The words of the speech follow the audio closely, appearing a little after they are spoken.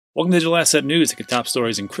Welcome to Digital Asset News. Take the top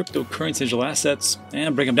stories in cryptocurrency digital assets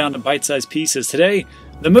and break them down to bite-sized pieces. Today,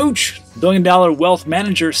 the Mooch, billion-dollar wealth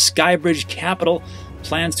manager SkyBridge Capital,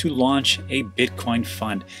 plans to launch a Bitcoin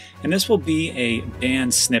fund. And this will be a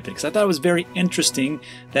banned snippet because I thought it was very interesting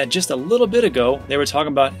that just a little bit ago they were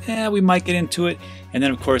talking about, we might get into it. And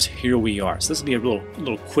then, of course, here we are. So this will be a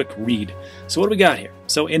little quick read. So what do we got here?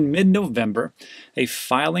 So in mid-November, a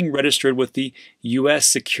filing registered with the U.S.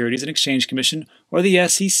 Securities and Exchange Commission, or the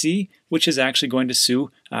SEC, which is actually going to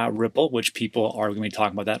sue Ripple, which people are going to be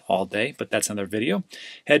talking about that all day, but that's another video,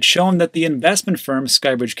 had shown that the investment firm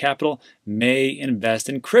SkyBridge Capital may invest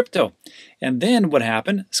in crypto. And then what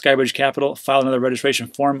happened? SkyBridge Capital filed another registration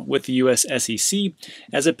form with the U.S. SEC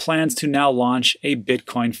as it plans to now launch a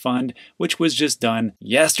Bitcoin fund, which was just done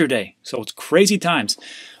yesterday. So it's crazy times.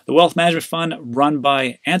 The wealth management fund run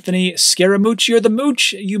by Anthony Scaramucci, or the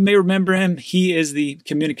Mooch. You may remember him. He is the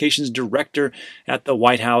communications director at the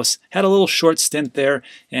White House. Had a little short stint there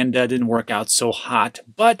and didn't work out so hot.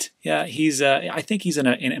 But yeah, I think he's in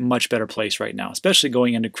a much better place right now, especially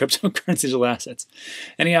going into cryptocurrency digital assets.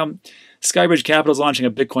 Anyhow, SkyBridge Capital is launching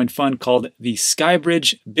a Bitcoin fund called the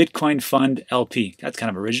SkyBridge Bitcoin Fund LP. That's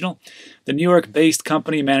kind of original. The New York-based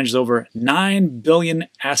company manages over 9 billion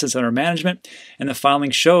assets under management, and the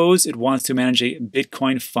filing shows it wants to manage a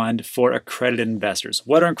Bitcoin fund for accredited investors.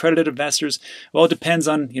 What are accredited investors? Well, it depends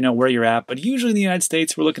on where you're at, but usually in the United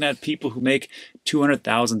States, we're looking at people who make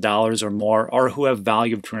 $200,000 or more, or who have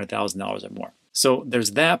value of $200,000 or more. So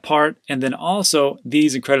there's that part, and then also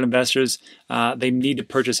these accredited investors, they need to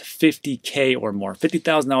purchase $50K or more,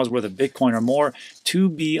 $50,000 worth of Bitcoin or more to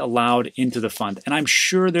be allowed into the fund. And I'm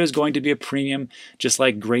sure there's going to be a premium, just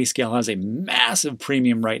like Grayscale has a massive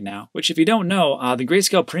premium right now, which if you don't know, the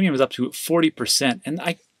Grayscale premium is up to 40%. And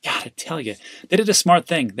I gotta tell you, they did a smart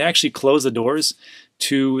thing. They actually closed the doors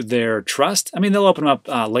to their trust. I mean, they'll open them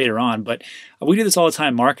up later on, but we do this all the time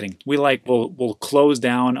in marketing. We'll close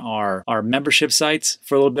down our membership sites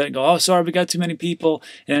for a little bit and go, oh, sorry, we got too many people.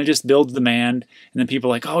 And it just builds demand. And then people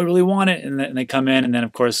are like, oh, we really want it. And then they come in. And then,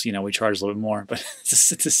 of course, we charge a little bit more. But it's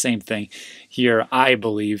the same thing here, I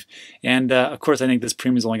believe. And, of course, I think this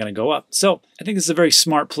premium is only going to go up. So I think this is a very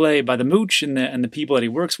smart play by the Mooch and the people that he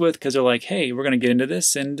works with, because they're like, hey, we're going to get into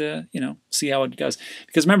this and, see how it goes.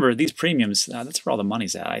 Because remember, these premiums, that's where all the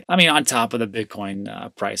money's at. I mean, on top of the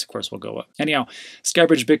Bitcoin price, of course, will go up. Anyhow,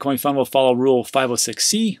 SkyBridge Bitcoin Fund will follow Rule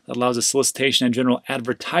 506C that allows the solicitation and general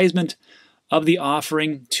advertisement of the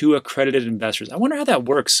offering to accredited investors. I wonder how that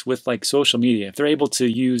works with like social media. If they're able to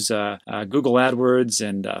use Google AdWords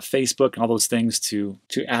and Facebook and all those things to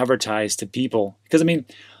advertise to people. Because I mean,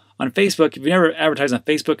 on Facebook, if you never advertise on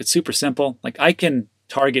Facebook, it's super simple. Like I can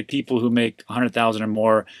target people who make $100,000 or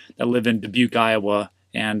more that live in Dubuque, Iowa,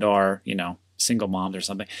 and are single moms or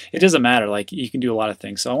something. It doesn't matter. Like you can do a lot of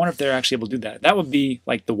things. So I wonder if they're actually able to do that. That would be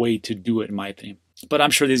like the way to do it, in my opinion. But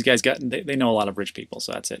I'm sure these guys they know a lot of rich people,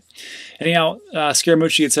 so that's it. Anyhow,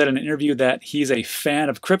 Scaramucci had said in an interview that he's a fan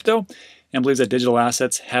of crypto and believes that digital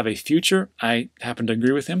assets have a future. I happen to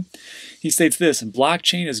agree with him. He states this: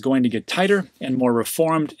 blockchain is going to get tighter and more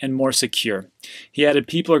reformed and more secure. He added,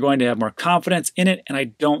 people are going to have more confidence in it, and I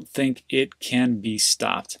don't think it can be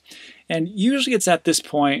stopped. And usually it's at this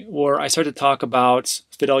point where I start to talk about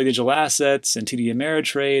Fidelity Digital Assets and TD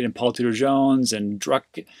Ameritrade and Paul Tudor Jones and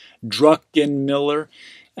Druckenmiller.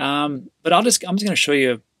 But I'm just going to show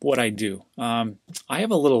you what I do. I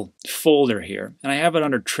have a little folder here, and I have it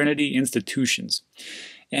under Trinity Institutions.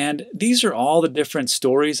 And these are all the different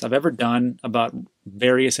stories I've ever done about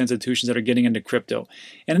various institutions that are getting into crypto.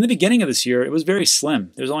 And in the beginning of this year, it was very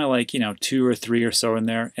slim. There's only like, 2 or 3 or so in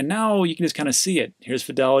there. And now you can just kind of see it. Here's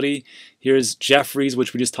Fidelity. Here's Jefferies,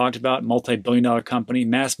 which we just talked about, multi-billion-dollar company.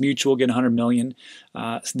 Mass Mutual getting $100 million.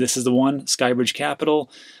 This is the one, SkyBridge Capital.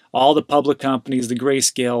 All the public companies, the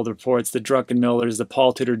Grayscale, the reports, the Druckenmillers, the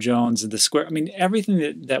Paul Tudor Jones, the Square. I mean,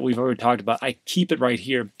 everything that we've already talked about, I keep it right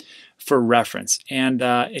here for reference. And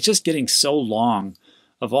it's just getting so long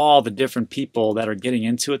of all the different people that are getting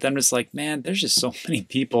into it. I'm just like, man, there's just so many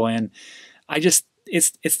people. And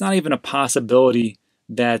it's not even a possibility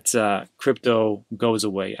that crypto goes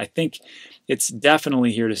away. I think it's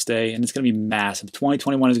definitely here to stay, and it's going to be massive.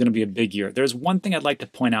 2021 is going to be a big year. There's one thing I'd like to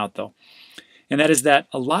point out, though, and that is that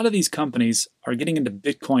a lot of these companies are getting into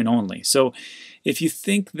Bitcoin only. So if you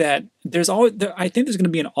think that I think there's going to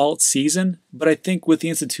be an alt season, but I think with the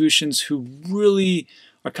institutions who really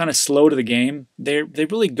are kind of slow to the game, they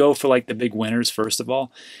really go for like the big winners first of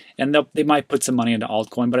all, and they might put some money into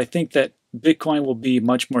altcoin. But I think that Bitcoin will be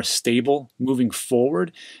much more stable moving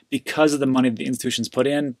forward because of the money that the institutions put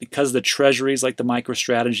in, because of the treasuries like the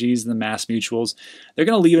MicroStrategies and the Mass Mutuals. They're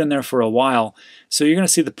going to leave it in there for a while. So you're going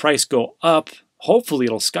to see the price go up. Hopefully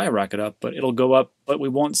it'll skyrocket up, but it'll go up, but we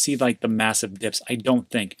won't see like the massive dips, I don't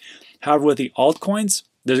think. However, with the altcoins,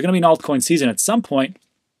 there's going to be an altcoin season at some point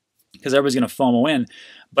because everybody's going to FOMO in.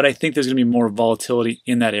 But I think there's going to be more volatility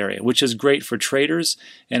in that area, which is great for traders,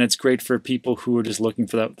 and it's great for people who are just looking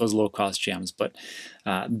for those low-cost gems. But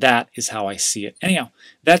that is how I see it. Anyhow,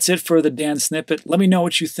 that's it for the Dan Snippet. Let me know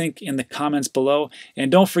what you think in the comments below. And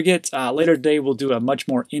don't forget, later today we'll do a much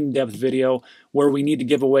more in-depth video where we need to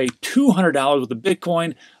give away $200 worth of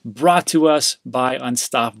Bitcoin brought to us by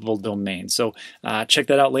Unstoppable Domains. So check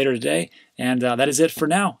that out later today. And that is it for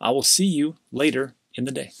now. I will see you later in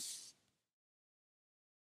the day.